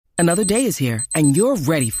Another day is here, and you're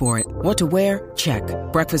ready for it. What to wear? Check.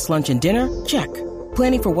 Breakfast, lunch, and dinner? Check.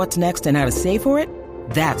 Planning for what's next and how to save for it?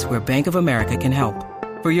 That's where Bank of America can help.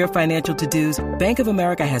 For your financial to-dos, Bank of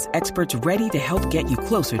America has experts ready to help get you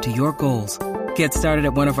closer to your goals. Get started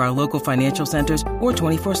at one of our local financial centers or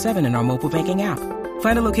 24/7 in our mobile banking app.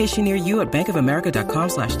 Find a location near you at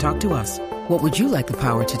bankofamerica.com/talktous. What would you like the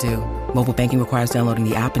power to do? Mobile banking requires downloading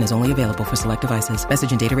the app and is only available for select devices.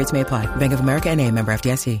 Message and data rates may apply. Bank of America N.A., member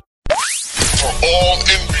FDIC.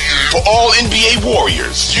 For all NBA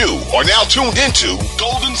warriors, you are now tuned into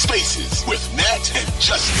Golden Spaces with Matt and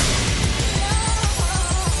Justin.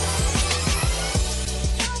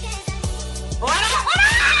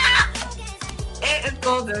 It is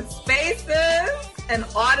Golden Spaces, an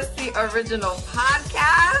Odyssey original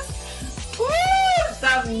podcast. Woo!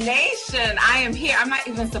 Sub Nation, I am here. I'm not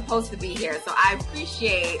even supposed to be here, so I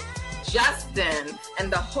appreciate Justin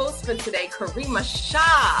and the host for today, Karima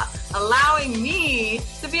Shah, allowing me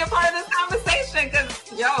to be a part of this conversation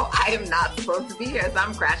because, I am not supposed to be here, so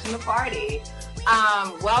I'm crashing the party.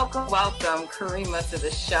 Welcome, Karima, to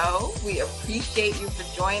the show. We appreciate you for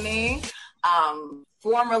joining.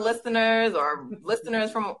 Former listeners or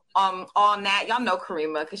listeners from All Nat, y'all know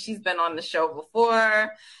Karima because she's been on the show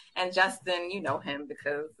before. And Justin, you know him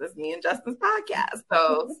because it's me and Justin's podcast.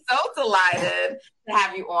 So delighted to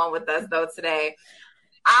have you on with us, though, today.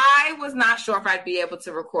 I was not sure if I'd be able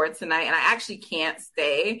to record tonight, and I actually can't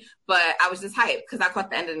stay, but I was just hyped because I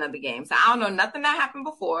caught the ending of the game. So I don't know nothing that happened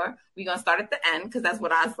before. We're going to start at the end because that's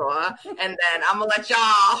what I saw. And then I'm going to let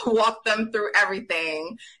y'all walk them through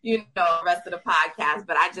everything, the rest of the podcast.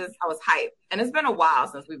 But I was hyped. And it's been a while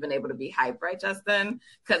since we've been able to be hyped, right, Justin?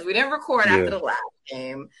 Because we didn't record after the last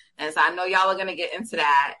game. And so I know y'all are going to get into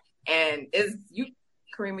that. And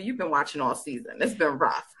Karima, you've been watching all season. It's been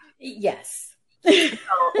rough. Yes. So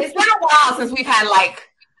it's been a while since we've had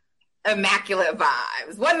immaculate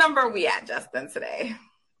vibes. What number are we at, Justin, today?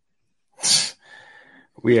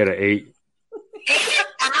 We had an 8.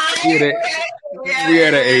 We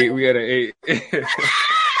had an 8.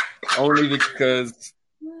 Only because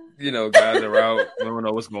guys are out. We don't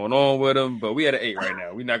know what's going on with them, but we had an 8 right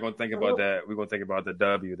now. We're not going to think about that. We're going to think about the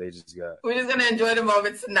W they just got. We're just going to enjoy the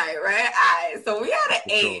moment tonight, right? All right. So we had an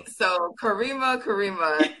 8. Sure. So Karima,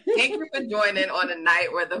 thank you for joining on a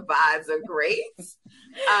night where the vibes are great.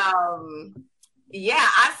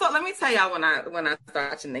 Let me tell y'all when I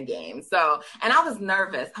started watching the game. So, and I was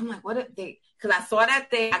nervous. I'm like, what if because I saw that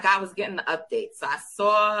I was getting the update. So I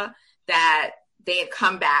saw that they had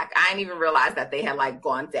come back. I didn't even realize that they had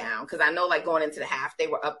gone down because I know going into the half they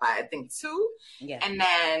were up by I think 2. Yeah. And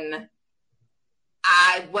then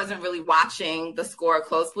I wasn't really watching the score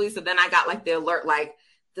closely. So then I got the alert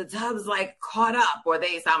the Dubs caught up so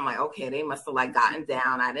I'm like, okay, they must have gotten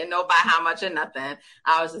down. I didn't know by how much or nothing.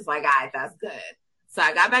 I was just all right, that's good. So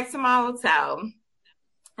I got back to my hotel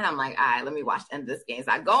and I'm like, all right, let me watch the end of this game.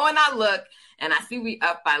 So I go and I look and I see we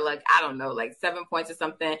up by 7 points or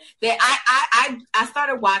something. I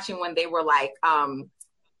started watching when they were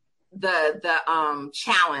the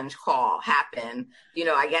challenge call happened.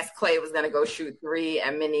 I guess Clay was going to go shoot 3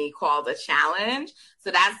 and Minnie called a challenge. So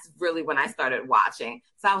that's really when I started watching.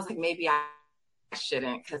 So I was like, maybe I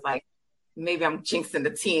shouldn't because maybe I'm jinxing the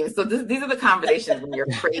team. So these are the conversations when you're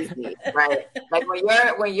crazy, right?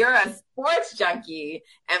 When you're a sports junkie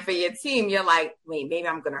and for your team, you're like, wait, maybe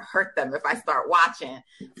I'm going to hurt them if I start watching.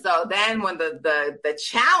 So then when the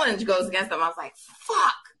challenge goes against them, I was like,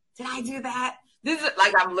 fuck, did I do that? This is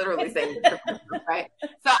I'm literally saying this, right?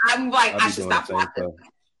 So I'm like, I should stop watching.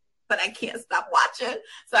 But I can't stop watching.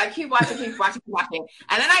 So I keep watching. And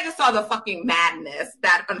then I just saw the fucking madness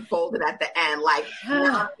that unfolded at the end.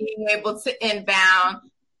 Not being able to inbound.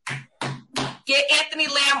 Get Anthony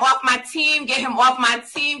Lamb off my team. Get him off my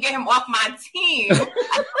team. Get him off my team.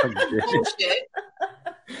 Bullshit.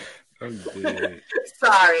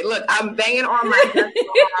 Sorry. Look, I'm banging on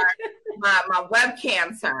my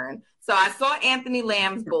webcam turn. So I saw Anthony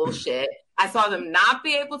Lamb's bullshit. I saw them not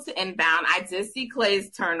be able to inbound. I did see Clay's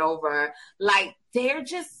turnover. They're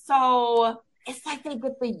just so, it's they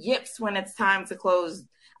get the yips when it's time to close.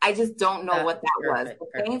 I just don't know what that was.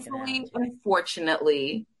 But thankfully,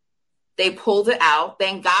 unfortunately, they pulled it out.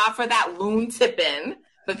 Thank God for that loon tip-in,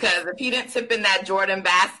 because if he didn't tip in that Jordan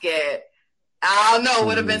basket, I don't know, it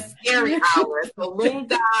would have been scary hours. So loon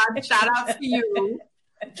God, shout out to you.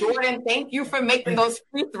 Jordan, thank you for making those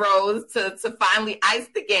free throws to finally ice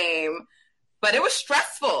the game. But it was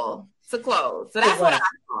stressful to close. So that's what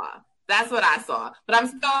I saw. But I'm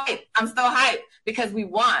still hyped because we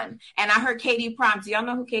won. And I heard Katie Prom. Do y'all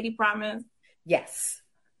know who Katie Prom is? Yes.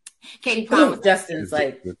 Katie Prom. Justin's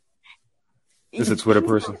Is a Twitter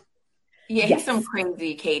person? Yeah, he's some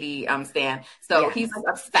crazy Katie stan. So he's like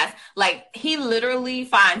obsessed. Like he literally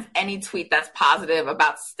finds any tweet that's positive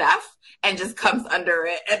about Steph and just comes under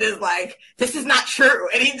it and is like, this is not true.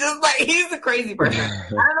 And he just like, he's a crazy person. I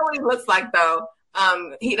don't know what he looks like though.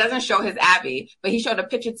 He doesn't show his Abby, but he showed a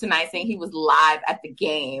picture tonight saying he was live at the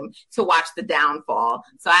game to watch the downfall.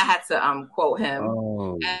 So I had to quote him,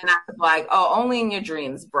 and I was like, "Oh, only in your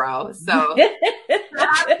dreams, bro." So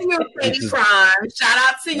shout out to you, Katie Crime. Shout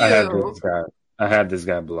out to you. I had this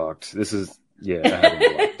guy blocked. I had him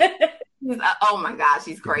blocked. Oh my gosh,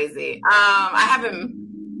 he's crazy. I have him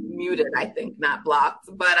muted, I think, not blocked,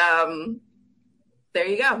 but there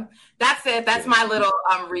you go. That's it. That's my little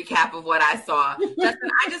recap of what I saw. Justin,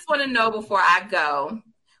 I just want to know before I go,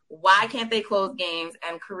 why can't they close games?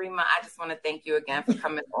 And Karima, I just want to thank you again for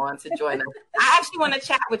coming on to join us. I actually want to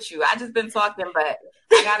chat with you. I just been talking, but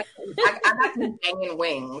I got some banging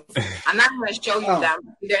wings. I'm not going to show you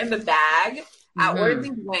them. They're in the bag. I ordered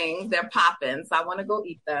these wings. They're popping. So I want to go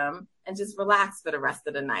eat them and just relax for the rest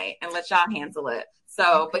of the night and let y'all handle it.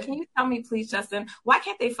 So, but can you tell me, please, Justin, why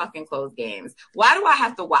can't they fucking close games? Why do I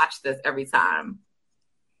have to watch this every time?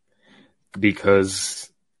 Because,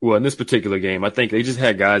 well, in this particular game, I think they just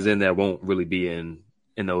had guys in that won't really be in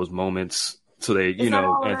those moments. So they,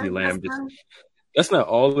 Anthony Lamb that's not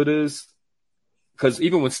all it is. Because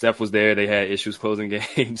even when Steph was there, they had issues closing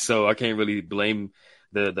games. So I can't really blame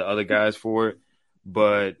the other guys for it.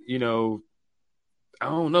 But, I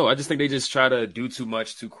don't know. I just think they just try to do too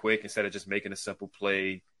much too quick instead of just making a simple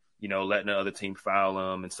play, letting the other team foul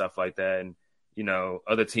them and stuff like that. And,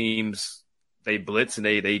 other teams, they blitz and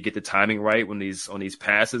they get the timing right on these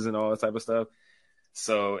passes and all that type of stuff.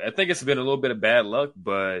 So I think it's been a little bit of bad luck,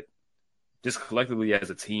 but just collectively as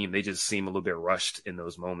a team, they just seem a little bit rushed in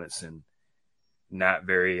those moments and not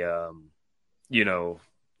very,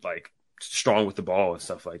 like strong with the ball and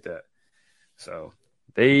stuff like that. So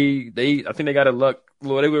I think they got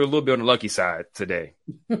they were a little bit on the lucky side today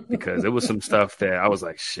because there was some stuff that I was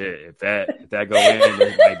like, shit, if that go in,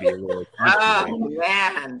 it might be a little. Oh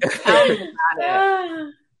man, tell me about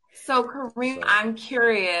it. So Kareem, I'm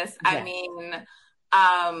curious. Yeah. I mean,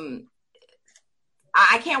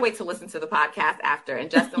 I can't wait to listen to the podcast after. And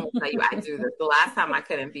Justin will tell you I do this. The last time I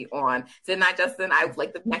couldn't be on, didn't I, Justin?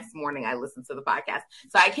 The next morning I listened to the podcast.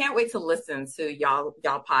 So I can't wait to listen to y'all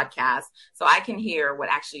podcast so I can hear what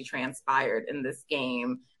actually transpired in this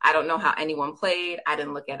game. I don't know how anyone played. I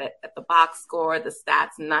didn't look at it at the box score, the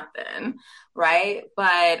stats, nothing. Right.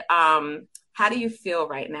 But how do you feel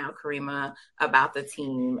right now, Karima, about the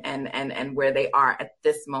team and where they are at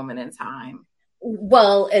this moment in time?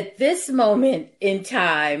 Well, at this moment in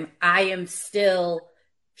time, I am still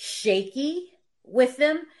shaky with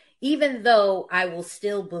them, even though I will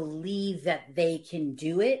still believe that they can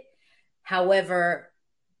do it. However,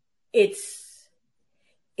 it's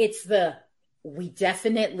we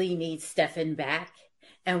definitely need Stephen back,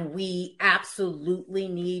 and we absolutely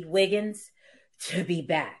need Wiggins to be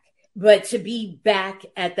back. But to be back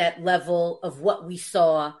at that level of what we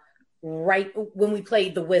saw right when we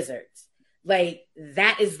played the Wizards. Like,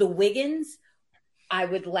 that is the Wiggins I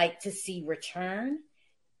would like to see return.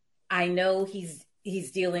 I know he's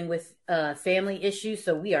dealing with family issues,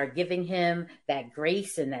 so we are giving him that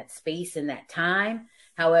grace and that space and that time.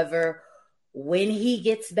 However, when he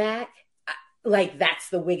gets back, that's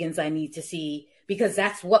the Wiggins I need to see, because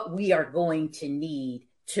that's what we are going to need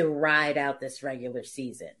to ride out this regular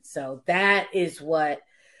season. So that is what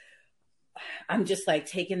I'm just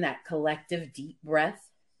taking that collective deep breath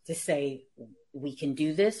to say, we can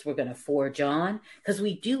do this. We're going to forge on, because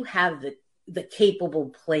we do have the capable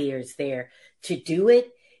players there to do it.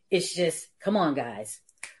 It's just, come on, guys.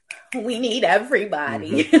 We need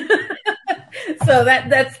everybody. Mm-hmm. So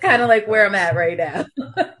that's kind of where I'm at right now.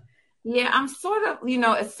 Yeah, I'm sort of,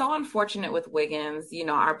 it's so unfortunate with Wiggins.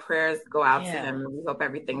 Our prayers go out to him, and we hope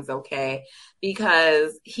everything's okay,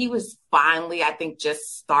 because he was finally, I think,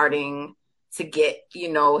 just starting to get,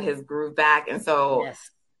 his groove back. And so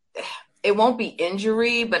it won't be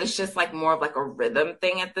injury, but it's just more of a rhythm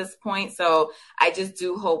thing at this point. So I just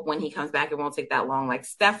do hope when he comes back, it won't take that long.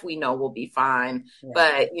 Steph, we know will be fine. Yeah.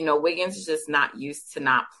 But, Wiggins is just not used to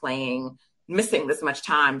not missing this much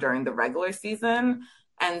time during the regular season.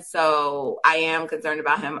 And so I am concerned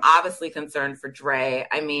about him, obviously concerned for Dre.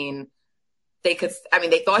 They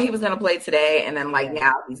thought he was going to play today, and then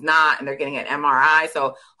now he's not, and they're getting an MRI.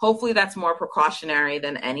 So hopefully that's more precautionary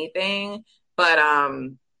than anything. But,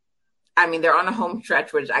 they're on a home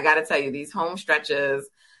stretch, which I got to tell you, these home stretches,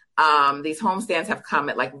 these home stands have come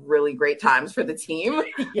at really great times for the team when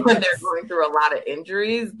they're going through a lot of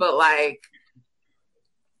injuries. But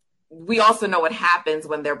we also know what happens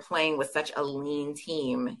when they're playing with such a lean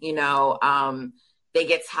team. They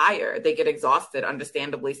get tired, they get exhausted,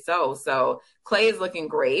 understandably so. So Clay is looking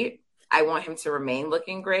great. I want him to remain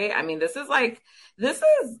looking great. I mean, this is like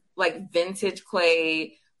vintage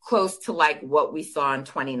Clay, close to like what we saw in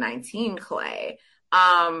 2019 Clay.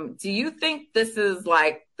 Do you think this is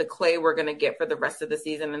like the Clay we're going to get for the rest of the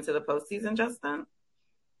season into the postseason, Justin?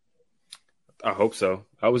 I hope so.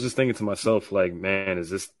 I was just thinking to myself, like, man, is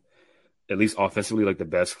this at least offensively like the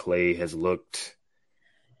best Clay has looked?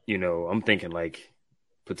 I'm thinking like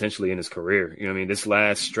potentially in his career. I mean, this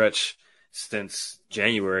last stretch since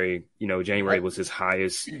January, January was his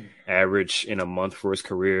highest average in a month for his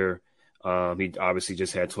career. He obviously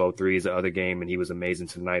just had 12 threes the other game, and he was amazing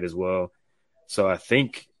tonight as well. So I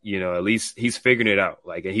think, at least he's figuring it out.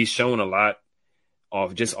 Like, and he's shown a lot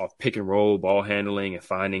off pick and roll, ball handling and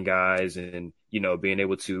finding guys and, being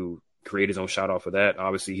able to create his own shot off of that.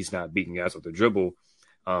 Obviously, he's not beating guys with the dribble.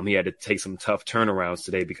 He had to take some tough turnarounds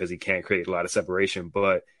today because he can't create a lot of separation,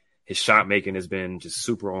 but his shot making has been just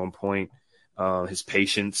super on point. His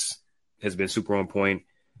patience has been super on point.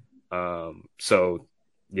 So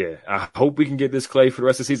yeah, I hope we can get this Clay for the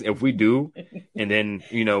rest of the season. If we do, and then,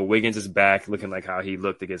 Wiggins is back looking like how he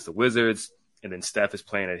looked against the Wizards, and then Steph is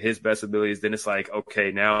playing at his best abilities, then it's like,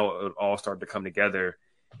 okay, now it all started to come together.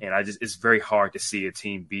 And it's very hard to see a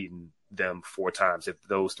team beating them 4 times if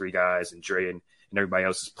those 3 guys and Dre and everybody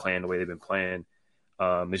else is playing the way they've been playing.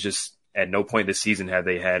 It's just at no point this season have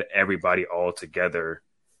they had everybody all together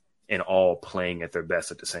and all playing at their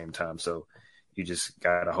best at the same time. So you just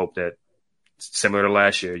got to hope that, similar to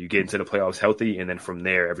last year, you get into the playoffs healthy, and then from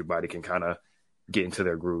there, everybody can kind of get into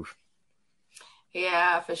their groove.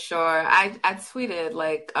 Yeah, for sure. I tweeted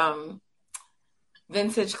like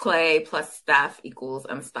vintage Clay plus Steph equals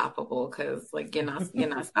unstoppable, because like you're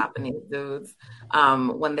not stopping these dudes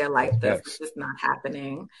when they're like this. It's just not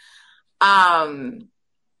happening.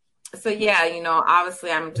 So yeah,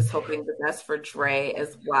 obviously I'm just hoping the best for Dre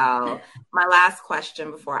as well. My last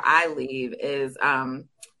question before I leave is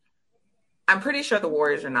I'm pretty sure the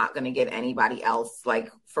Warriors are not going to get anybody else,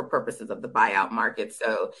 like, for purposes of the buyout market.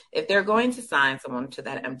 So if they're going to sign someone to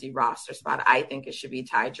that empty roster spot, I think it should be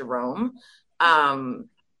Ty Jerome. For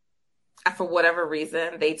whatever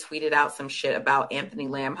reason, they tweeted out some shit about Anthony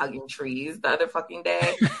Lamb hugging trees the other fucking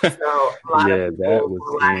day. So that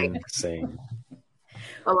was insane.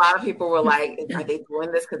 A lot of people were like, are they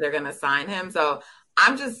doing this because they're going to sign him? So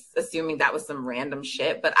I'm just assuming that was some random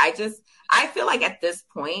shit. But I feel like at this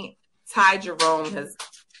point, Ty Jerome has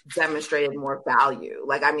demonstrated more value.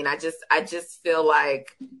 Like, I mean, I just feel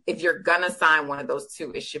like if you're going to sign one of those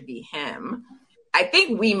two, it should be him. I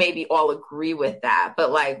think we maybe all agree with that.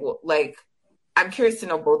 But like I'm curious to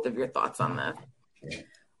know both of your thoughts on this.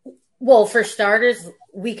 Well, for starters,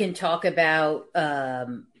 we can talk about,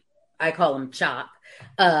 I call him Chop.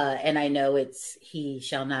 And I know he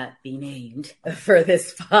shall not be named for this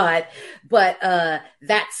spot, but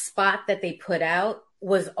that spot that they put out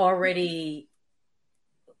was already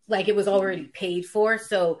paid for.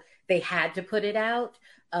 So they had to put it out.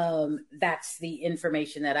 That's the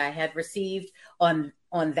information that I had received on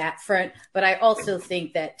that front. But I also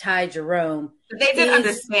think that Ty Jerome, they did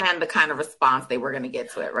understand the kind of response they were going to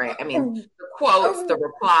get to it, right? I mean, the quotes, the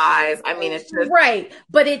replies. I mean, it's just right.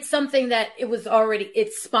 But it's something that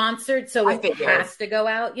it's sponsored, so it has to go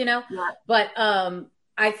out, Yeah. But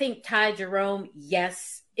I think Ty Jerome,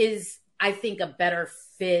 yes, is I think a better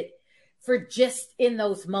fit for just in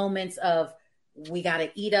those moments of we got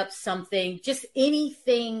to eat up something, just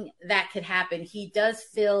anything that could happen. He does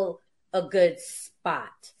fill a good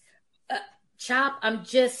spot. Chop, I'm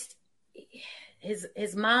just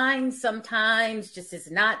his mind sometimes just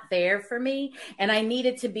is not there for me, and I need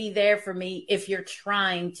it to be there for me if you're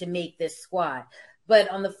trying to make this squad. But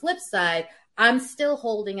on the flip side, I'm still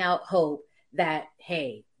holding out hope that,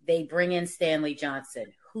 hey, they bring in Stanley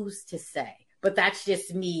Johnson. Who's to say? But that's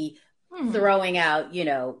just me throwing out,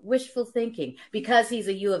 wishful thinking. Because he's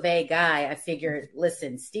a U of A guy, I figured,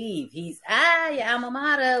 listen, Steve, he's, your alma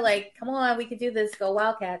mater. Like, come on, we can do this. Go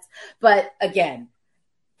Wildcats. But again,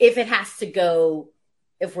 if it has to go,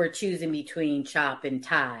 if we're choosing between Chop and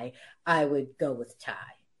Ty, I would go with Ty.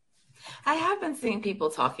 I have been seeing people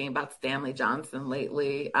talking about Stanley Johnson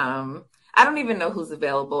lately. I don't even know who's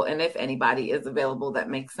available, and if anybody is available that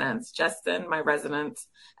makes sense. Justin, my resident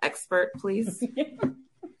expert, please.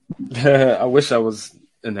 I wish I was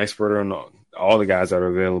an expert on all the guys that are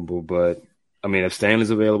available, but I mean, if Stanley's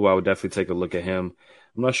available, I would definitely take a look at him.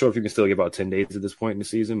 I'm not sure if you can still give out 10 days at this point in the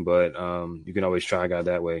season, but you can always try a guy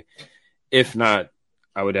that way. If not,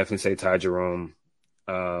 I would definitely say Ty Jerome.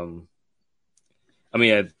 I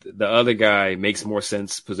mean, the other guy makes more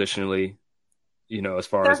sense positionally, as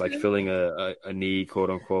far as like filling a need, quote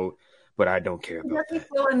unquote. But I don't care about that. Does he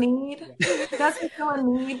feel a need? Does he feel a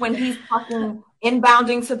need when he's fucking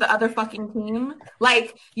inbounding to the other fucking team?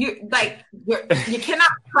 You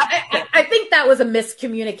cannot. I think that was a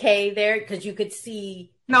miscommunique there because you could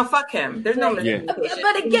see. No, fuck him. There's no miscommunication.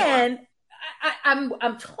 But again,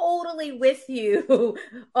 I'm totally with you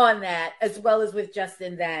on that, as well as with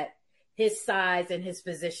Justin, that his size and his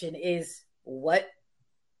position is what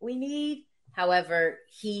we need. However,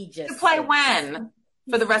 he just to play when?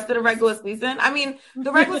 For the rest of the regular season? I mean,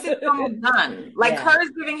 the regular season is almost done. Kerr's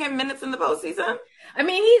giving him minutes in the postseason. I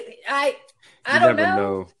mean, I don't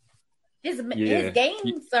know. His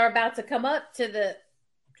games are about to come up to the.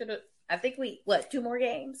 I think 2 more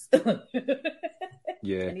games.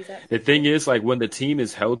 Yeah. The thing is, like, when the team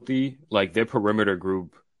is healthy, like, their perimeter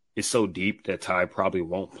group is so deep that Ty probably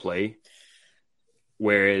won't play.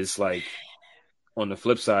 Whereas, like, on the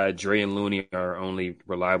flip side, Dre and Looney are only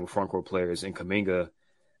reliable front court players, and Kuminga,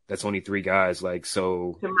 that's only 3 guys. Like,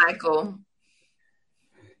 so Michael,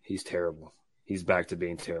 he's terrible. He's back to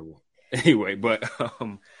being terrible. Anyway, but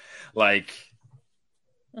like,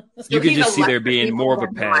 so you can just see there being more of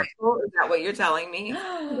a path. Is that what you're telling me?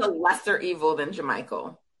 He's a lesser evil than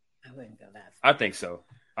JaMychal. I wouldn't go that I far.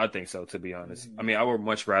 think so, to be honest. I mean, I would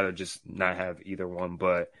much rather just not have either one,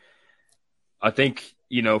 but I think,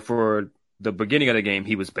 for the beginning of the game,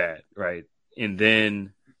 he was bad, right? And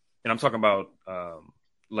I'm talking about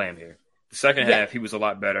Lamb here. The second half, he was a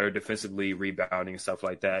lot better defensively, rebounding and stuff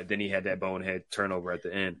like that. Then he had that bonehead turnover at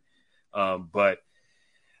the end. But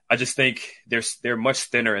I just think they're much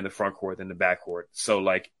thinner in the front court than the back court. So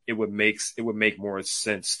like it would make more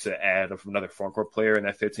sense to add another front court player in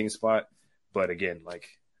that 15 spot. But again, like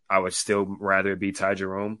I would still rather be Ty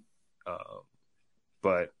Jerome.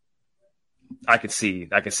 But I could see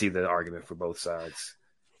the argument for both sides.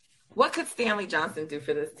 What could Stanley Johnson do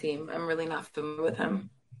for this team? I'm really not familiar with him.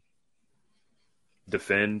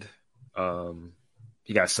 Defend.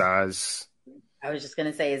 He got size. I was just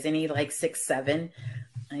gonna say, isn't he like 6'7"?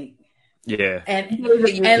 Like, yeah. And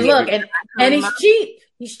look, and he's cheap.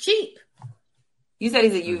 He's cheap. You said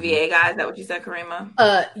he's a UVA guy. Is that what you said,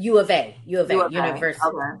 Karima? U of A, University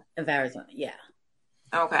of Arizona. Yeah.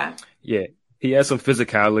 Okay. Yeah, he has some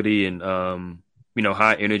physicality and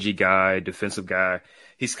high energy guy, defensive guy.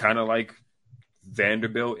 He's kind of like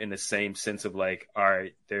Vanderbilt in the same sense of like, all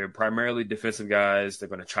right, they're primarily defensive guys. They're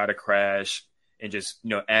going to try to crash and just,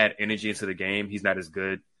 add energy into the game. He's not as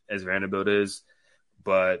good as Vanderbilt is,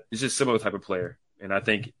 but it's just a similar type of player. And I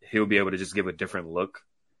think he'll be able to just give a different look.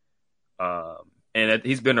 And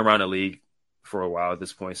he's been around the league for a while at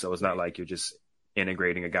this point. So it's not like you're just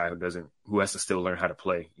integrating a guy who has to still learn how to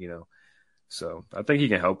play, So I think he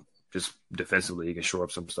can help just defensively. He can shore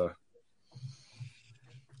up some stuff.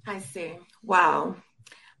 I see. Wow.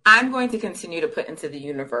 I'm going to continue to put into the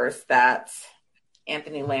universe that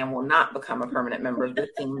Anthony Lamb will not become a permanent member of this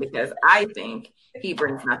team because I think he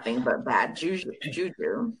brings nothing but bad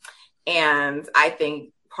juju. And I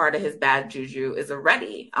think part of his bad juju is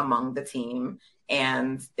already among the team,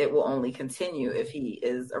 and it will only continue if he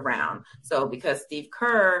is around. So because Steve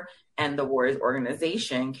Kerr and the Warriors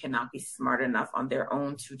organization cannot be smart enough on their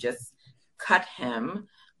own to just cut him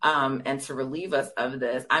and to relieve us of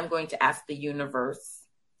this, I'm going to ask the universe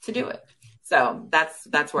to do it. So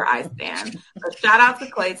that's where I stand. So shout out to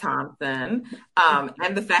Klay Thompson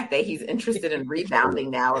and the fact that he's interested in rebounding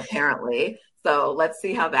now, apparently. So let's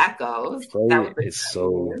see how that goes. Klay is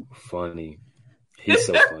so funny. He's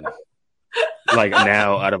so funny. Like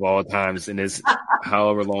now, out of all times in his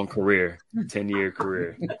however long career, 10-year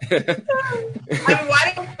career. I mean, why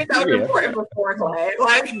didn't you think that was important before, Klay?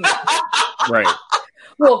 Right.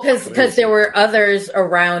 Well, because there were others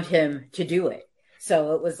around him to do it.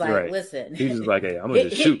 So it was like, listen. He was like, hey, I'm going to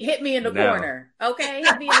just shoot. Hit me in the corner. Okay?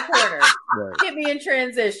 Hit me in the corner. Right. Hit me in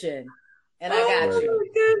transition. And I got you. Oh,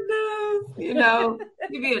 my goodness.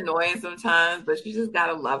 He'd be annoying sometimes, but you just got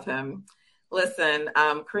to love him. Listen,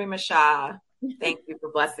 Karima Shah, thank you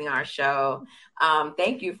for blessing our show.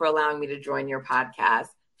 Thank you for allowing me to join your podcast.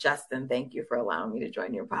 Justin, thank you for allowing me to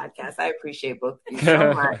join your podcast. I appreciate both of you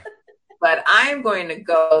so much. But I'm going to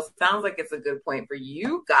go. Sounds like it's a good point for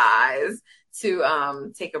you guys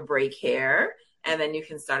to take a break here. And then you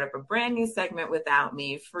can start up a brand new segment without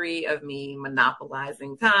me, free of me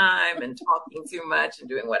monopolizing time and talking too much and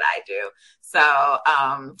doing what I do. So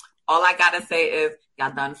All I gotta say is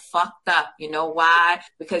y'all done fucked up. You know why?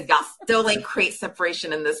 Because y'all still ain't create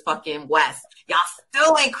separation in this fucking West. Y'all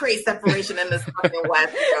still ain't create separation in this fucking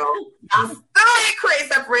West, yo. Y'all still ain't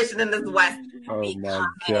create separation in this West. Oh my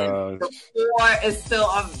God. The 4 is still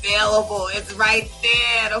available. It's right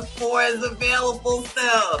there. The 4 is available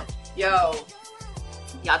still. Yo,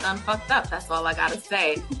 y'all done fucked up. That's all I gotta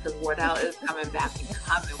say. Because Wardell is coming back. We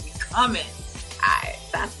coming. All right,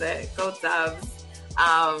 that's it. Go Dubs.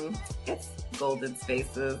 It's Golden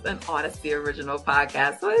Spaces, an Odyssey original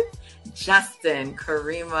podcast with Justin,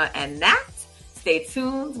 Karima, and Nat. Stay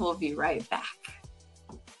tuned. We'll be right back.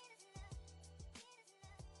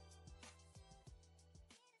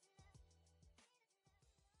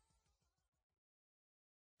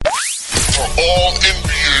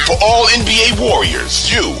 For all NBA Warriors,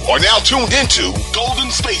 you are now tuned into Golden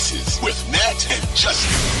Spaces with Nat and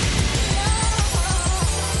Justin.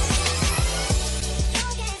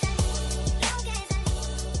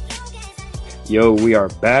 Yo, we are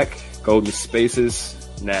back. Golden Spaces.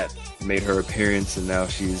 Nat made her appearance, and now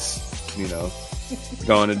she's,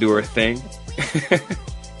 going to do her thing.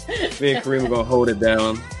 Me and Kareem are going to hold it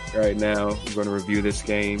down right now. We're going to review this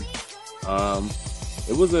game.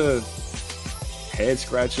 It was a head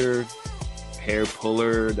scratcher, hair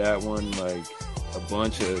puller. That one, like a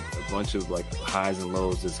bunch of like highs and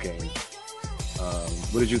lows this game.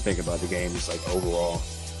 What did you think about the game? Just like overall.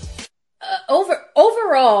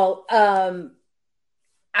 Overall,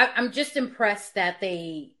 I'm just impressed that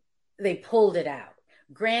they pulled it out.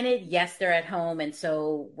 Granted, yes, they're at home, and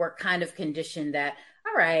so we're kind of conditioned that,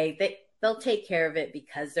 all right, they'll take care of it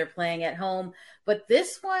because they're playing at home. But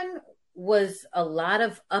this one was a lot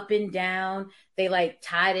of up and down. They like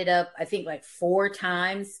tied it up, I think like 4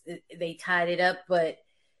 times they tied it up, but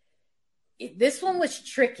this one was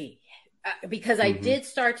tricky because I did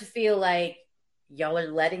start to feel like y'all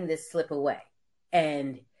are letting this slip away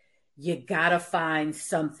and you gotta find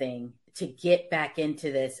something to get back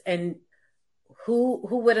into this. And who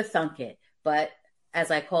would have thunk it? But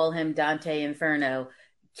as I call him, Dante Inferno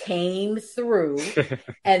came through.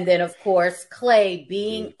 And then, of course, Clay,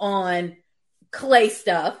 being on Clay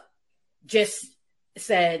stuff, just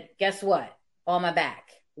said, guess what? On my back.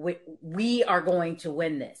 We are going to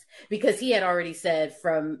win this. Because he had already said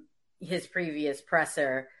from his previous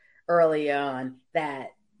presser early on that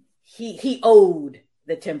he owed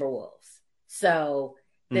the Timberwolves. So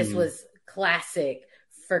this was classic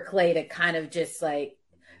for Clay to kind of just like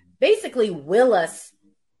basically will us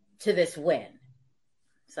to this win.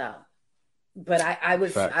 So, but I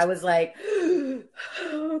was like,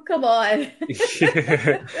 oh, come on.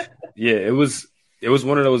 Yeah, it was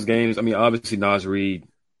one of those games. I mean, obviously Naz Reid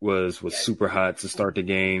was super hot to start the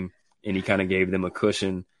game, and he kind of gave them a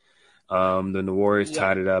cushion. Then the Warriors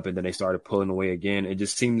tied it up, and then they started pulling away again. It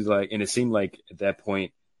seemed like at that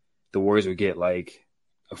point the Warriors would get like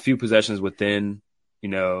a few possessions within,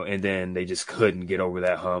 and then they just couldn't get over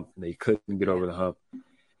that hump. They couldn't get over the hump.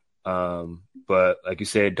 But like you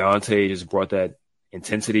said, Dante just brought that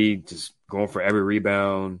intensity, just going for every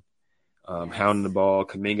rebound, hounding the ball.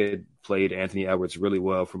 Kuminga played Anthony Edwards really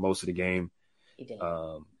well for most of the game. He did.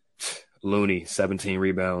 Looney, 17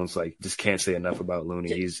 rebounds. Like, just can't say enough about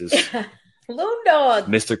Looney. He's just Loon Dog,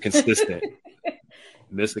 Mr. Consistent.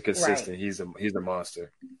 Mr. Consistent. Right. He's a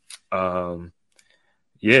monster.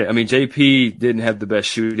 Yeah, I mean, JP didn't have the best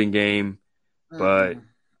shooting game, but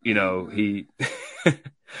he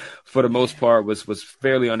for the most part was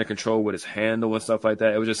fairly under control with his handle and stuff like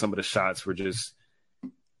that. It was just some of the shots were just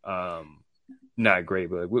not great.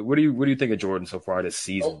 But what do you think of Jordan so far this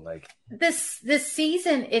season? Like this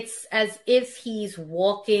season, it's as if he's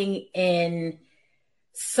walking in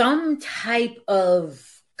some type of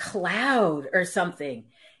cloud or something.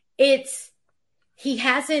 He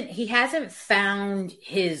hasn't found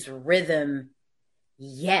his rhythm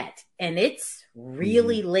yet, and it's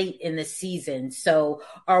really late in the season. So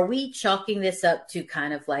are we chalking this up to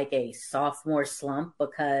kind of like a sophomore slump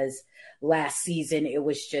because last season it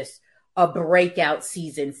was just a breakout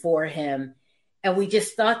season for him, and we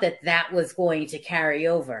just thought that was going to carry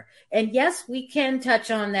over? And yes, we can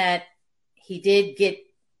touch on that. He did get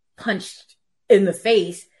punched in the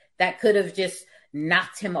face. That could have just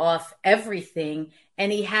knocked him off everything.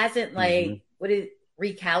 And he hasn't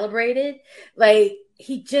recalibrated. Like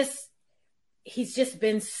he's just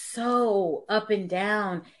been so up and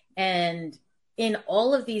down. And in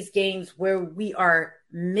all of these games where we are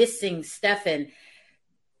missing Stephen,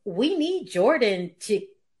 we need Jordan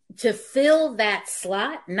to fill that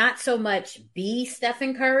slot, not so much be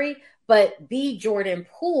Stephen Curry, but be Jordan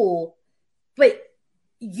Poole. But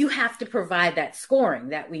you have to provide that scoring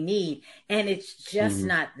that we need, and it's just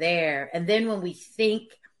not there. And then when we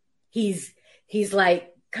think he's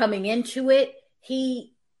like coming into it,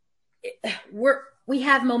 we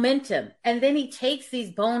have momentum, and then he takes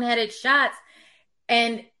these boneheaded shots,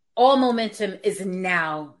 and all momentum is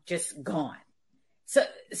now just gone. So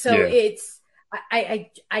it's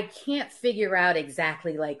I can't figure out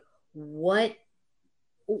exactly like what's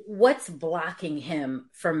blocking him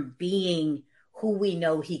from being who we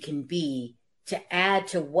know he can be to add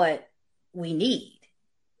to what we need.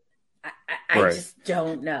 I just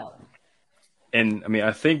don't know. And I mean,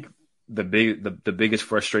 I think the biggest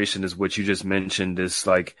frustration is what you just mentioned, is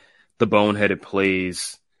like the boneheaded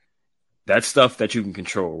plays. That's stuff that you can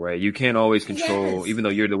control, right? You can't always control, even though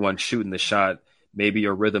you're the one shooting the shot, maybe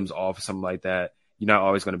your rhythm's off or something like that. You're not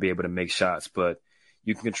always going to be able to make shots, but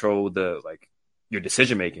you can control your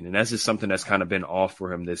decision making. And that's just something that's kind of been off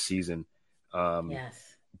for him this season.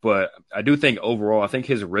 But I do think overall, I think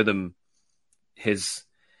his rhythm, it's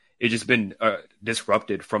just been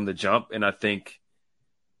disrupted from the jump. And I think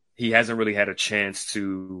he hasn't really had a chance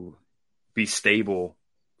to be stable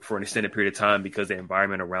for an extended period of time because the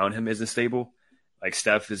environment around him isn't stable. Like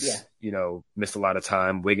Steph has, missed a lot of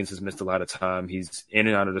time. Wiggins has missed a lot of time. He's in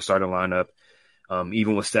and out of the starting lineup.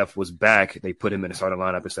 Even when Steph was back, they put him in the starting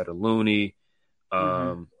lineup instead of Looney.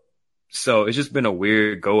 So it's just been a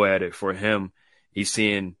weird go at it for him. He's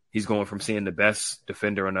going from seeing the best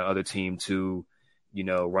defender on the other team to,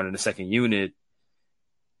 running the second unit.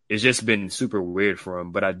 It's just been super weird for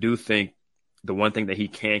him. But I do think the one thing that he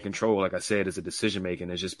can control, like I said, is the decision making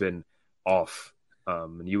has just been off.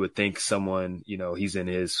 And you would think someone, he's in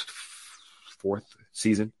his fourth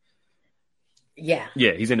season. Yeah,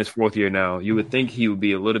 he's in his fourth year now. You would think he would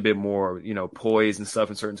be a little bit more, poised and stuff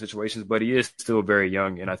in certain situations, but he is still very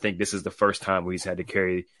young. And I think this is the first time where he's had to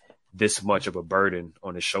carry this much of a burden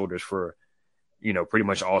on his shoulders for, pretty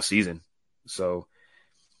much all season. So,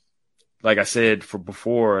 like I said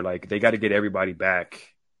before, like they got to get everybody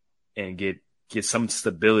back and get some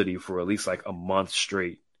stability for at least like a month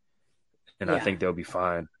straight. And I think they'll be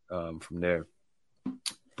fine from there.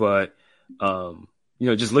 But,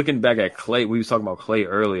 just looking back at Klay, we was talking about Klay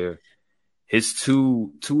earlier, his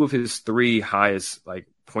two of his three highest like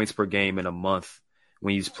points per game in a month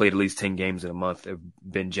when he's played at least 10 games in a month have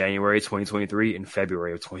been January 2023 and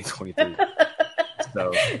February of 2023.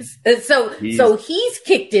 So he's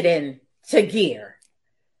kicked it in to gear.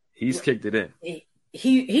 He's kicked it in.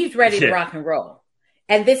 He's ready to rock and roll.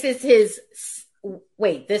 And this is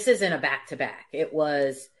this isn't a back-to-back. It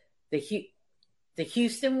was the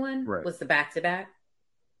Houston one was the back-to-back.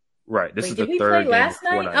 Right. This is the third game. Did we play last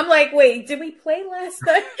night? I'm like, wait, did we play last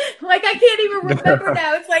night? Like, I can't even remember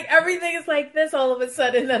now. It's like everything is like this all of a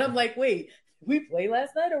sudden. Then I'm like, wait, did we play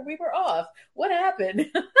last night or we were off? What happened?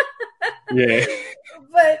 Yeah.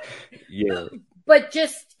 But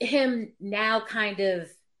just him now kind of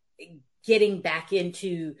getting back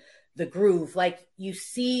into the groove. Like, you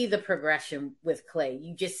see the progression with Klay.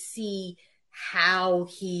 You just see how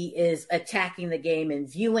he is attacking the game and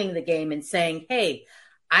viewing the game and saying, hey,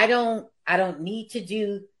 I don't need to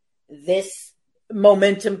do this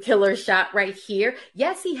momentum killer shot right here.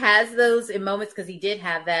 Yes, he has those in moments because he did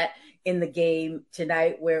have that in the game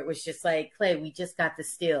tonight where it was just like, Klay, we just got the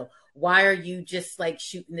steal. Why are you just like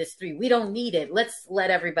shooting this three? We don't need it. Let's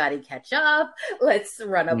let everybody catch up. Let's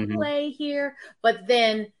run a play here. But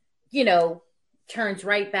then, turns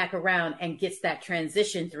right back around and gets that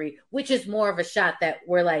transition three, which is more of a shot that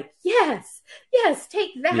we're like, yes,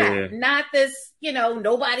 take that. Yeah. Not this,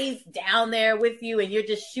 nobody's down there with you and you're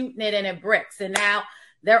just shooting it and it bricks. And now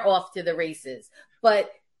they're off to the races.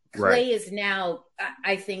 But Klay is now,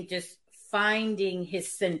 I think, just finding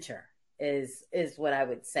his center is what I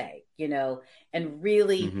would say, and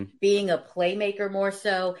really being a playmaker more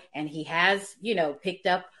so. And he has, picked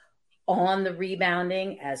up on the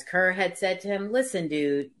rebounding, as Kerr had said to him, listen,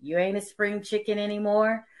 dude, you ain't a spring chicken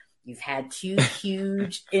anymore. You've had 2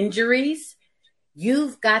 huge injuries.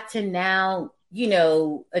 You've got to now,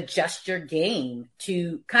 adjust your game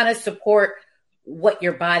to kind of support what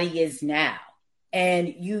your body is now.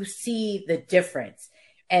 And you see the difference.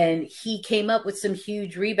 And he came up with some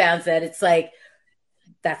huge rebounds that it's like,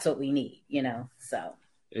 that's what we need, so.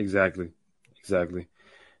 Exactly.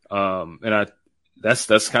 And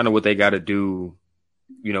that's kind of what they got to do,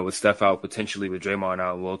 with Steph out, potentially with Draymond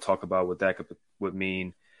out. We'll talk about what that would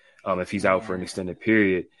mean if he's out for an extended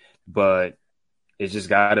period. But it's just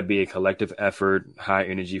got to be a collective effort, high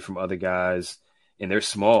energy from other guys. And they're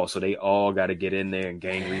small, so they all got to get in there and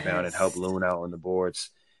gain rebound and help Loon out on the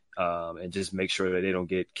boards and just make sure that they don't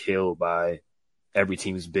get killed by, every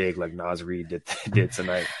team's big like Nas Reed did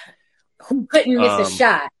tonight. Who couldn't miss a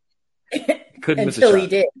shot Couldn't miss a until shot. he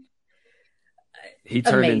did. He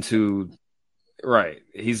turned Amazing. into right.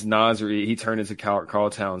 He's Nas Reed. He turned into Carl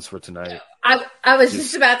Towns for tonight. I was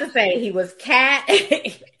just about to say he was Cat.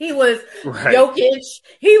 He was Right. Jokic.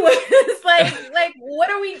 He was like what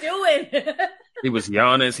are we doing? He was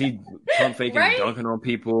Giannis. He pump faking, Right? dunking on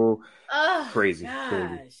people. Oh, Crazy.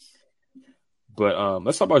 gosh. But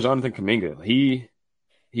let's talk about Jonathan Kuminga. He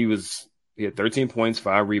had 13 points,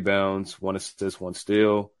 5 rebounds, 1 assist, 1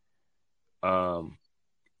 steal.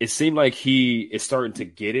 It seemed like he is starting to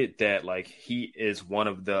get it that like he is one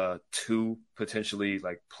of the 2 potentially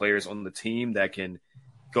like players on the team that can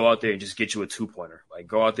go out there and just get you a 2-pointer. Like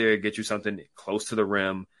go out there, get you something close to the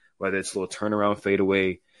rim, whether it's a little turnaround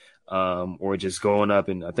fadeaway, or just going up.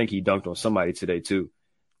 And I think he dunked on somebody today too.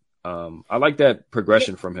 I like that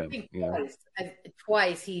progression from him.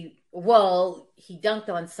 Twice he dunked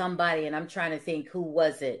on somebody, and I'm trying to think who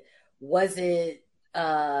was it? Was it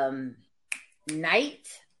Knight?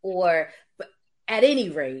 But at any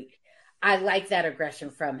rate, I like that aggression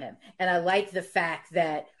from him. And I like the fact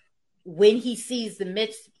that when he sees the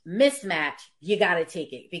mismatch, you got to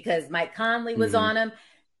take it because Mike Conley was on him.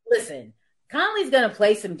 Listen, Conley's going to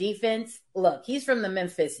play some defense. Look, he's from the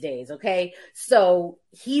Memphis days, okay? So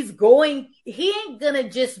he ain't going to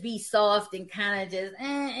just be soft and kind of just,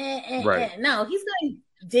 Right. No, he's going to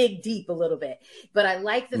dig deep a little bit. But I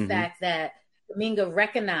like the fact that Kuminga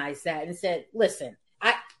recognized that and said, listen,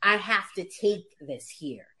 I have to take this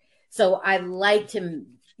here. So I liked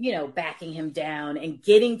him, backing him down and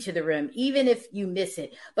getting to the rim, even if you miss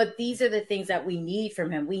it. But these are the things that we need from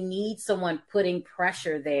him. We need someone putting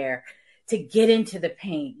pressure there to get into the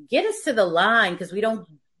paint, get us to the line because we don't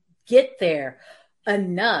get there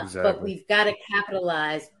enough. Exactly. But we've got to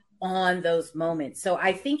capitalize on those moments. So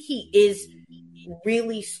I think he is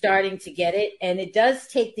really starting to get it. And it does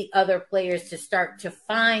take the other players to start to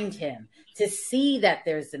find him, to see that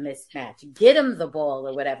there's a mismatch, get him the ball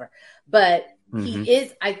or whatever. But I think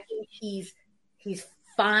he's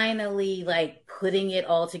finally like putting it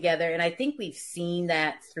all together. And I think we've seen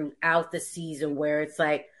that throughout the season where it's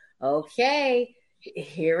like, okay,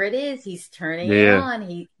 here it is. He's turning it on.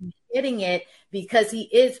 He's getting it because he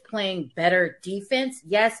is playing better defense.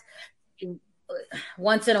 Yes.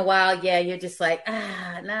 Once in a while, you're just like,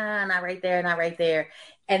 nah, not right there, not right there.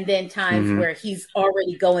 And then times where he's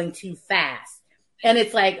already going too fast. And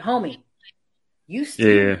it's like, homie, you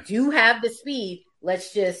still do have the speed.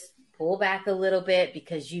 Let's just pull back a little bit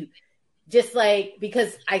because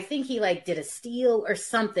because I think he like did a steal or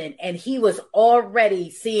something and he was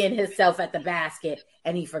already seeing himself at the basket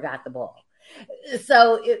and he forgot the ball.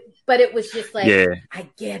 So, but it was just like, I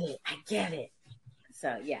get it.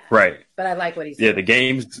 So, Right. But I like what he's doing. The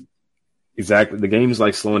game's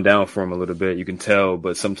like slowing down for him a little bit. You can tell,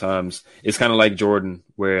 but sometimes it's kind of like Jordan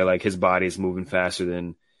where like his body is moving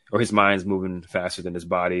or his mind's moving faster than his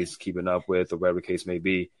body's keeping up with or whatever the case may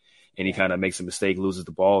be. And he kind of makes a mistake, loses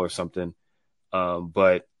the ball or something.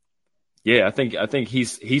 But I think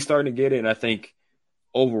he's starting to get it. And I think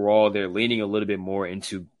overall they're leaning a little bit more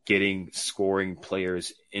into getting scoring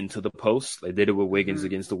players into the post. They did it with Wiggins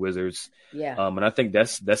against the Wizards. And I think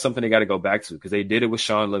that's something they got to go back to because they did it with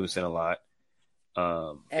Sean Livingston a lot.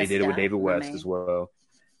 They did it with David West as well.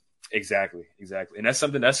 Exactly. And that's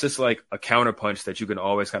something that's just like a counterpunch that you can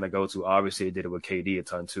always kind of go to. Obviously, they did it with KD a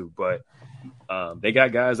ton too, but they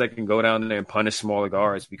got guys that can go down there and punish smaller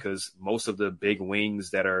guards because most of the big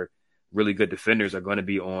wings that are really good defenders are going to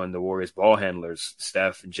be on the Warriors ball handlers,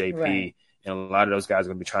 Steph and JP. Right. And a lot of those guys are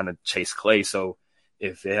going to be trying to chase Clay. So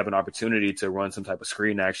if they have an opportunity to run some type of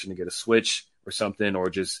screen action to get a switch or something, or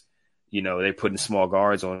just, they're putting small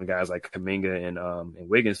guards on guys like Kuminga and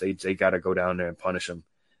Wiggins, they got to go down there and punish them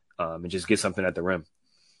and just get something at the rim.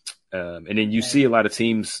 And then you see a lot of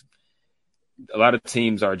teams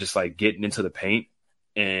are just like getting into the paint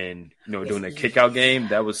and, doing a kick out game.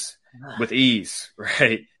 That was with ease,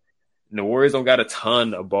 right? And the Warriors don't got a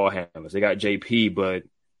ton of ball handlers. They got JP, but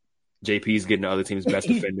JP's getting the other team's best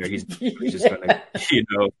defender. He's just going to,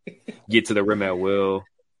 get to the rim at will.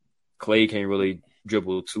 Clay can't really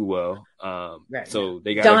dribble too well. So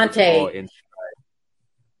they got Dante. The ball inside.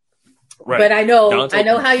 Right. But I know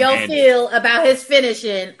how y'all demanding. feel about his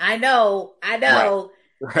finishing. I know.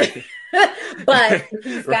 Right. But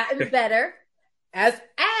he's gotten better as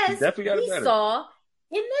definitely we saw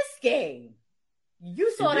in this game.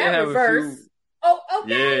 You saw that reverse. Oh,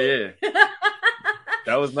 okay. Yeah.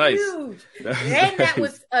 That was nice. Huge. And that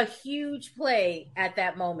was a huge play at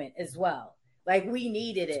that moment as well. Like we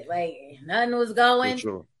needed it. Like nothing was going.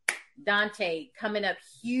 Sure. Dante coming up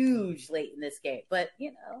huge late in this game. But,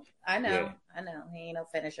 I know. He ain't no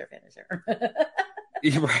finisher.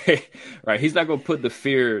 Right. He's not going to put the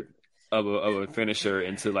fear of a finisher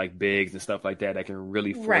into like bigs and stuff like that can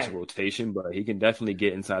really force rotation, but he can definitely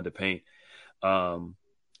get inside the paint.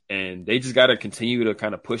 And they just got to continue to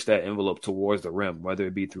kind of push that envelope towards the rim, whether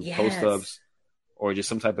it be through post-ups or just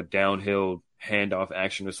some type of downhill handoff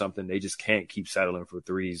action or something. They just can't keep settling for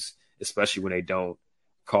threes, especially when they don't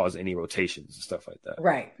cause any rotations and stuff like that.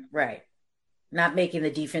 Right. Not making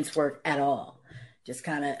the defense work at all. Just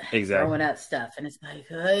kind of throwing up stuff. And it's like,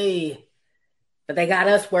 hey, but they got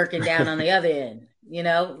us working down on the other end,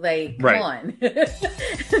 come on.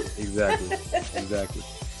 Exactly.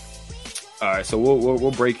 All right, so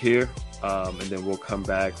we'll break here, and then we'll come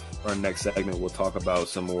back. Our next segment, we'll talk about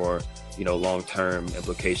some more, long-term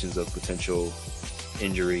implications of potential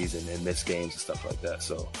injuries and missed games and stuff like that.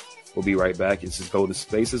 So we'll be right back. This is Golden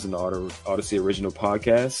Spaces, an Odyssey original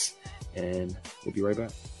podcast, and we'll be right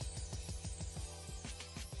back.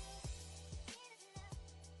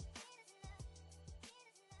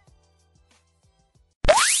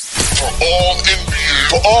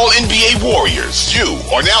 For all NBA Warriors, you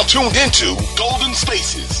are now tuned into Golden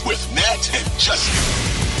Spaces with Nat and Justin.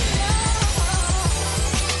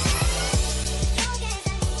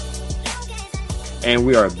 And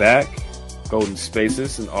we are back. Golden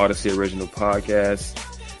Spaces, an Odyssey original podcast.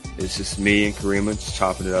 It's just me and Karima just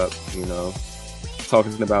chopping it up,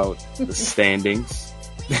 talking about the standings.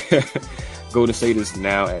 Golden State is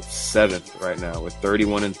now at 7th right now with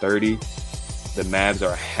 31-30. The Mavs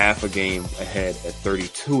are half a game ahead at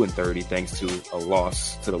 32-30 thanks to a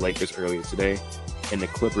loss to the Lakers earlier today. And the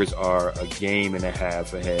Clippers are a game and a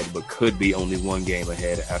half ahead, but could be only one game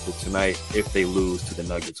ahead after tonight if they lose to the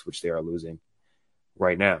Nuggets, which they are losing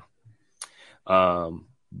right now.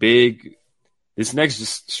 This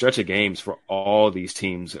next stretch of games for all these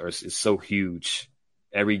teams is so huge.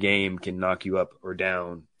 Every game can knock you up or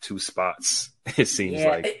down 2 spots, it seems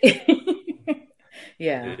like.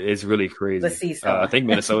 Yeah, it's really crazy. I think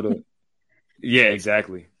Minnesota. Yeah,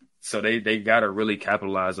 exactly. So they got to really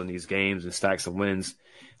capitalize on these games and stack some wins.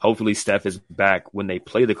 Hopefully, Steph is back when they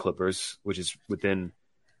play the Clippers, which is within,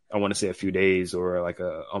 I want to say, a few days or like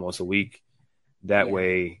almost a week. That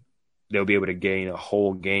way, they'll be able to gain a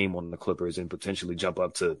whole game on the Clippers and potentially jump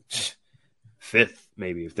up to 5th,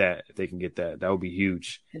 maybe if they can get that. That would be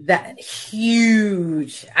huge. That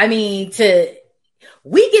huge. I mean,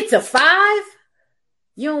 we get to 5.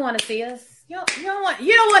 You don't want to see us. You don't want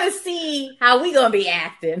to see how we gonna be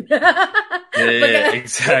acting. Yeah,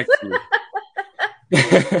 exactly.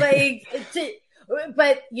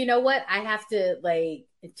 But you know what? I have to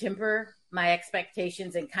temper my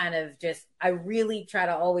expectations and kind of I really try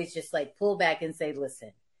to always just pull back and say,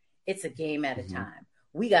 listen, it's a game at a time.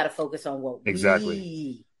 We got to focus on what we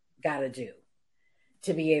got to do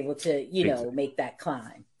to be able to, make that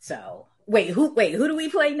climb. So. Wait, who do we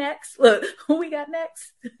play next? Look, who we got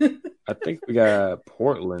next? I think we got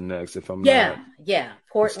Portland next, if I'm not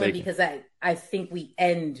Portland, mistaken. because I think we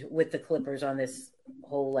end with the Clippers on this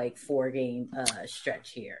whole 4-game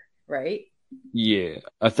stretch here, right? Yeah,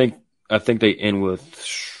 I think they end with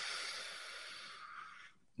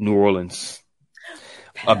New Orleans,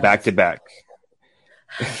 a back-to-back.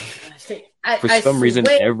 For some reason,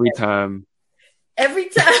 every time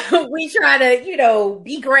we try to,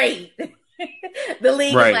 be great, the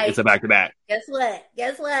league is it's a back-to-back. Guess what?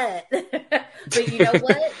 But you know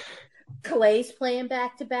what? Clay's playing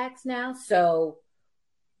back-to-backs now, so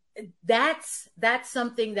that's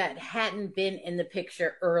something that hadn't been in the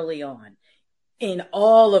picture early on in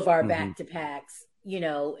all of our back-to-backs,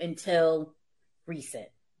 until recent.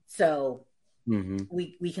 So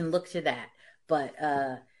we can look to that. But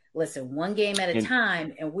listen, one game at a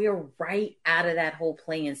time, and we're right out of that whole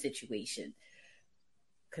play-in situation.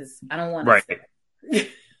 Because I don't want to.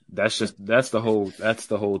 That's the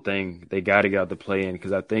whole thing. They got to get out the play-in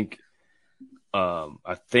because I think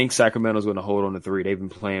Sacramento's going to hold on to 3. They've been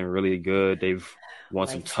playing really good. They've won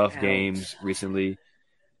some tough games recently.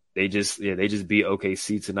 They just beat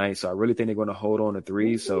OKC tonight, so I really think they're going to hold on to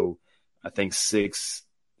 3. So I think the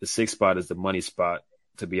 6th spot is the money spot,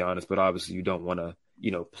 to be honest. But obviously, you don't want to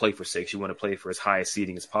play for 6. You want to play for as high a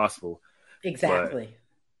seeding as possible. Exactly. But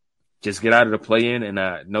just get out of the play-in,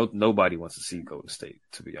 and nobody wants to see Golden State,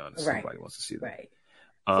 to be honest. Right. Nobody wants to see that. Right.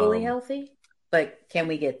 Fully healthy? But can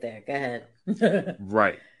we get there? Go ahead.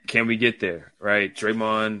 Right. Can we get there? Right.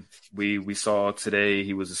 Draymond, we saw today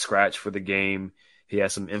he was a scratch for the game. He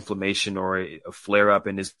had some inflammation or a flare-up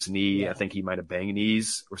in his knee. Yeah. I think he might have banged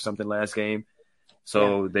knees or something last game.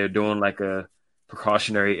 So they're doing like a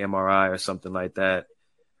precautionary MRI or something like that.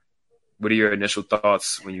 what are your initial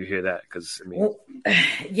thoughts when you hear that? Because I mean,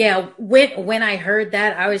 yeah, when I heard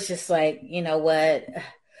that, I was just like, you know what,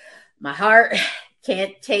 my heart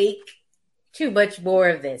can't take too much more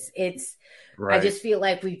of this. right. I just feel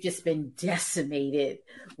like we've just been decimated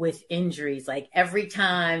with injuries. Like every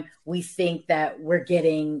time we think that we're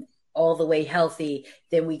getting all the way healthy,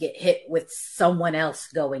 then we get hit with someone else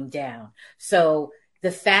going down. So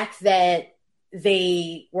the fact that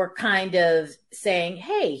they were kind of saying,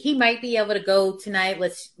 hey, he might be able to go tonight.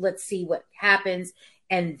 Let's see what happens.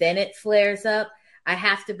 And then it flares up. I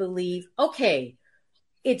have to believe, okay,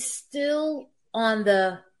 it's still on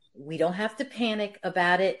we don't have to panic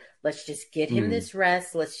about it. Let's just get him this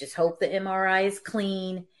rest. Let's just hope the MRI is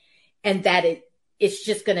clean and that it's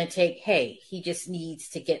just going to take, hey, he just needs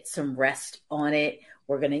to get some rest on it.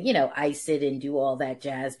 We're going to, ice it and do all that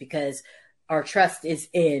jazz because our trust is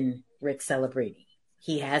in Rick Celebrini.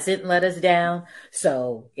 He hasn't let us down.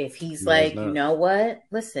 So if he's like, you know what,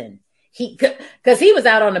 listen, because he was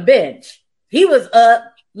out on the bench. He was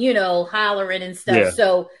up, hollering and stuff. Yeah.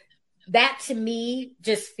 So that to me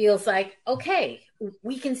just feels like, okay,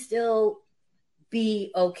 we can still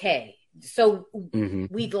be okay. So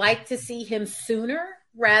we'd like to see him sooner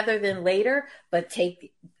rather than later, but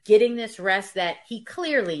getting this rest that he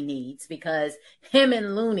clearly needs because him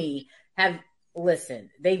and Looney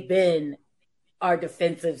they've been our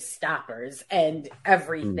defensive stoppers and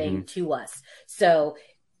everything to us. So,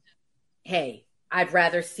 hey, I'd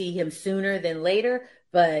rather see him sooner than later,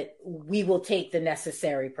 but we will take the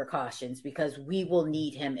necessary precautions because we will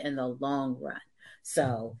need him in the long run.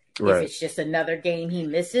 So if it's just another game he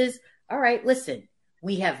misses, all right, listen,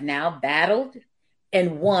 we have now battled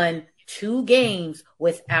and won 2 games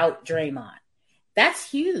without Draymond. That's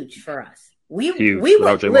huge for us. Huge. We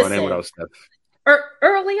without would Draymond and without Steph.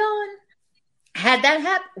 Early on, had that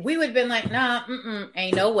happened, we would have been like, nah,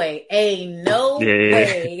 ain't no way.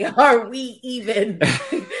 Way are we even.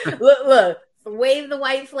 look, wave the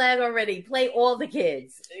white flag already. Play all the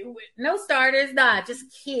kids. No starters,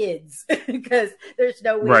 just kids. Because there's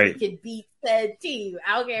no way we can beat said team.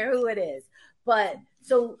 I don't care who it is. But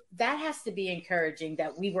so that has to be encouraging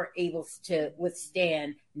that we were able to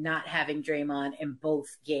withstand not having Draymond in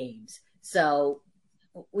both games. So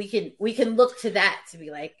we can look to that to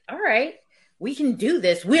be like, all right, we can do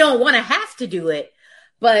this. We don't want to have to do it,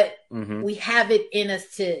 but we have it in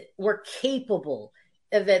us we're capable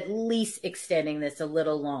of at least extending this a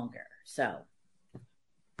little longer. So.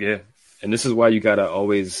 Yeah. And this is why you got to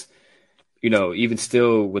always, even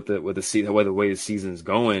still with the season, the way the season's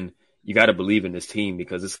going, you got to believe in this team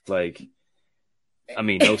because it's like, I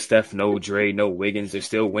mean, no Steph, no Dre, no Wiggins. They're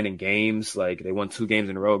still winning games. Like they won 2 games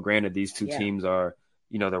in a row. Granted, these 2 teams are,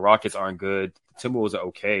 the Rockets aren't good. The Timberwolves are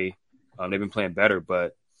okay. They've been playing better,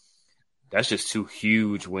 but that's just 2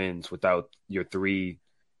 huge wins without your three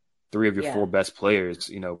of your 4 best players.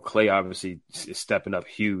 Clay obviously is stepping up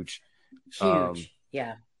huge. Huge.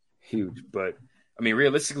 But I mean,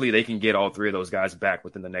 realistically, they can get all 3 of those guys back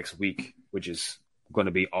within the next week, which is going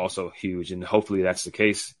to be also huge. And hopefully that's the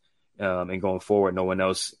case. And going forward, no one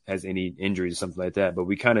else has any injuries or something like that. But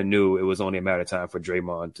we kind of knew it was only a matter of time for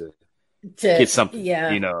Draymond to get something.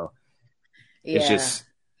 It's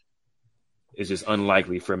just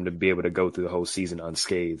unlikely for him to be able to go through the whole season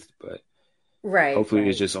unscathed. But hopefully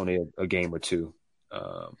it's just only a game or 2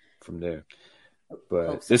 from there.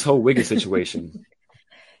 But this whole Wiggins situation,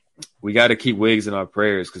 we got to keep Wiggs in our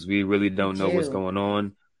prayers because we really don't know what's going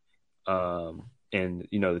on. And,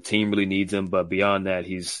 the team really needs him. But beyond that,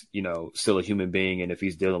 he's, still a human being. And if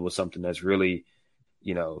he's dealing with something that's really,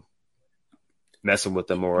 messing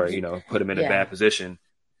with him or, put him in a bad position,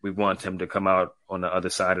 we want him to come out on the other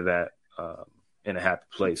side of that in a happy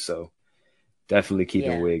place. So definitely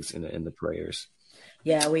keeping Wiggs in the prayers.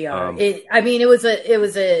 Yeah, we are. It was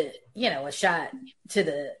a a shot to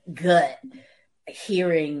the gut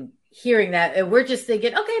hearing that, and we're just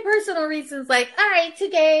thinking, okay, personal reasons, like, all right, 2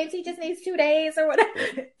 games, he just needs 2 days or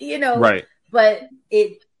whatever, Right. But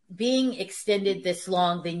it being extended this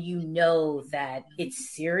long, then that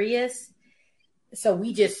it's serious. So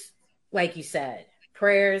we just, like you said,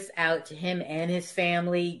 prayers out to him and his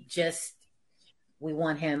family. Just, we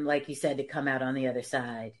want him, like you said, to come out on the other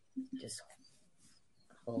side. Just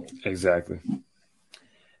hold. Exactly.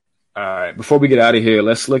 All right. Before we get out of here,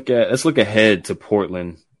 let's look ahead to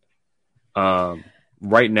Portland.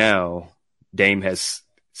 Right now, Dame has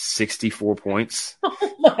 64 points.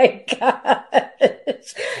 Oh my gosh.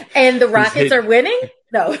 And the Rockets are winning?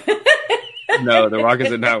 No. No, the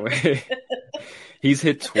Rockets are not winning. He's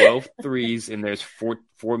hit 12 threes and there's 4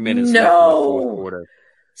 minutes left in the fourth quarter.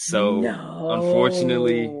 So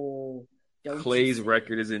unfortunately, Clay's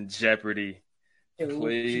record is in jeopardy.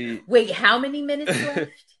 Clay, wait, how many minutes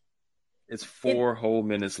left? It's 4 whole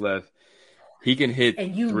minutes left. He can hit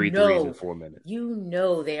and 3 threes in 4 minutes. You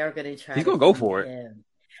know they are going to try. He's going to go for it.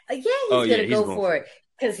 Yeah, he's going to go for it.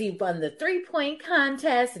 Because he won the 3-point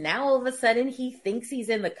contest. Now all of a sudden he thinks he's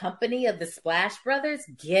in the company of the Splash Brothers.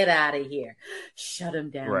 Get out of here. Shut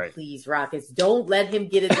him down, please, Rockets. Don't let him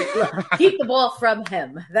get it. Keep the ball from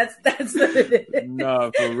him. That's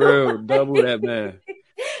No, for real. Double that man.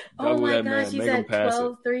 Oh my gosh, he's at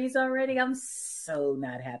 12 threes already. I'm so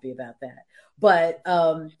not happy about that. But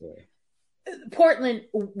Portland,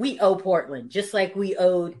 we owe Portland. Just like we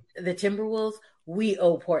owed the Timberwolves, we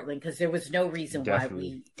owe Portland because there was no reason why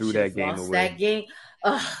we threw that game lost away. That game.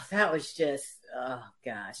 Oh, that was just, oh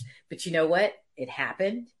gosh. But you know what? It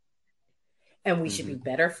happened. And we should be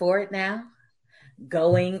better for it now.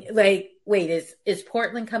 Wait, is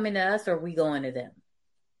Portland coming to us or are we going to them?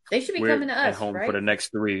 They should be coming to us, at home right? for the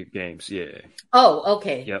next 3 games. Yeah. Oh,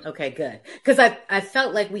 okay. Yep. Okay, good. Because I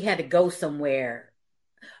felt like we had to go somewhere.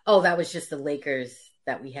 Oh, that was just the Lakers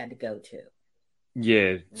that we had to go to.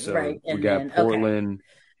 Yeah. So we got Portland,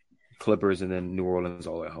 Clippers, and then New Orleans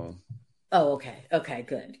all at home. Oh, okay. Okay,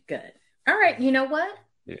 good. All right. You know what?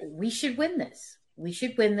 Yeah. We should win this.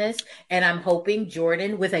 And I'm hoping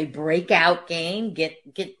Jordan with a breakout game, get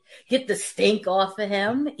the stink off of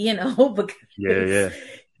him, because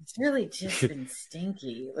it's really just been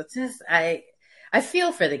stinky. I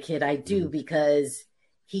feel for the kid. I do, because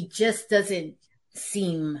he just doesn't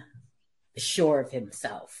seem sure of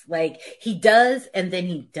himself. Like he does, and then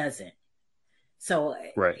he doesn't. So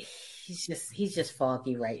he's just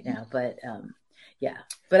foggy right now. But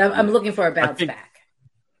but I'm looking for a bounce back.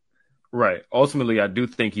 Right. Ultimately, I do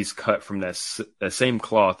think he's cut from that same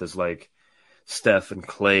cloth as like Steph and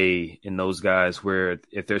Clay and those guys, where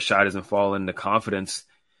if their shot isn't falling, the confidence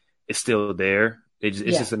is still there. It's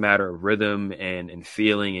just a matter of rhythm and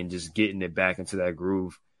feeling and just getting it back into that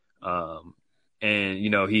groove. And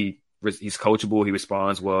he's coachable. He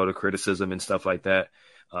responds well to criticism and stuff like that.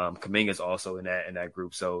 Kuminga's also in that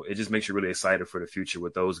group, so it just makes you really excited for the future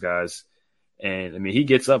with those guys. And I mean, he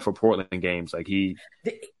gets up for Portland games. Like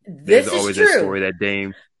there's always that story that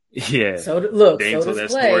Dame. Yeah. Dame told that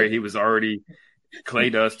Clay. Story. He was already.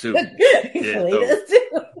 Clay does too. Clay does too.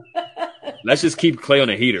 Let's just keep Clay on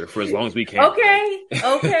the heater for as long as we can.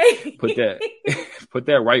 Okay. Put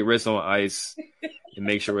that right wrist on ice and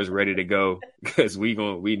make sure it's ready to go, because we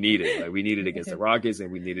need it. Like we need it against the Rockets,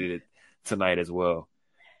 and we needed it tonight as well.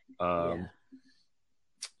 I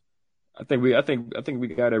think we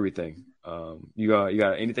got everything. You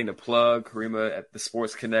got anything to plug, Karima, at the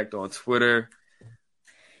Sports Connect on Twitter?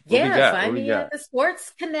 Find me at the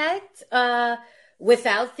Sports Connect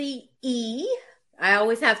without the E. I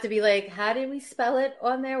always have to be like, how did we spell it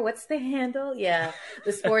on there? What's the handle? Yeah,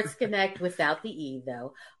 the Sports Connect without the E,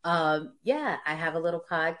 though. I have a little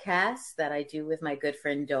podcast that I do with my good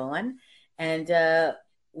friend Dawn, and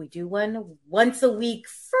we do one once a week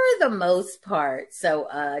for the most part. So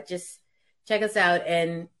just check us out.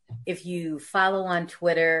 And if you follow on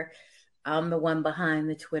Twitter, I'm the one behind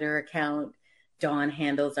the Twitter account. Dawn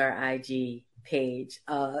handles our IG page.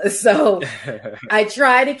 So I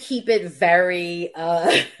try to keep it very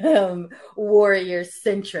warrior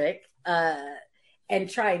centric and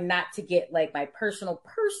try not to get like my personal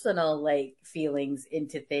like feelings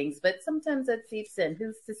into things. But sometimes that seeps in.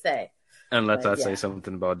 Who's to say? Unless I say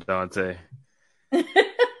something about Dante.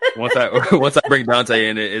 Once I bring Dante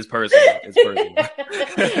in, it's personal. It's personal.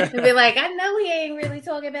 And be like, I know he ain't really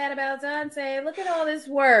talking bad about Dante. Look at all this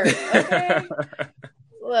work. Okay.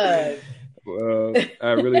 Look. Well,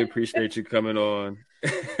 I really appreciate you coming on.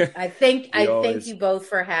 I thank you both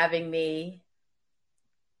for having me.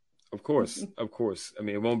 Of course. I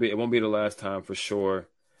mean, it won't be the last time for sure.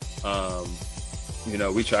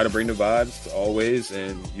 We try to bring the vibes always,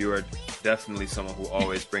 and you are definitely someone who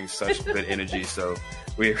always brings such good energy. So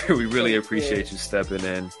we really appreciate you stepping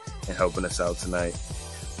in and helping us out tonight.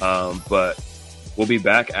 But we'll be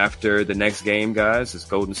back after the next game, guys. It's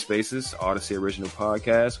Golden Spaces, Odyssey Original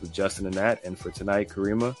Podcast with Justin and Nat. And for tonight,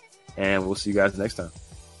 Karima. And we'll see you guys next time.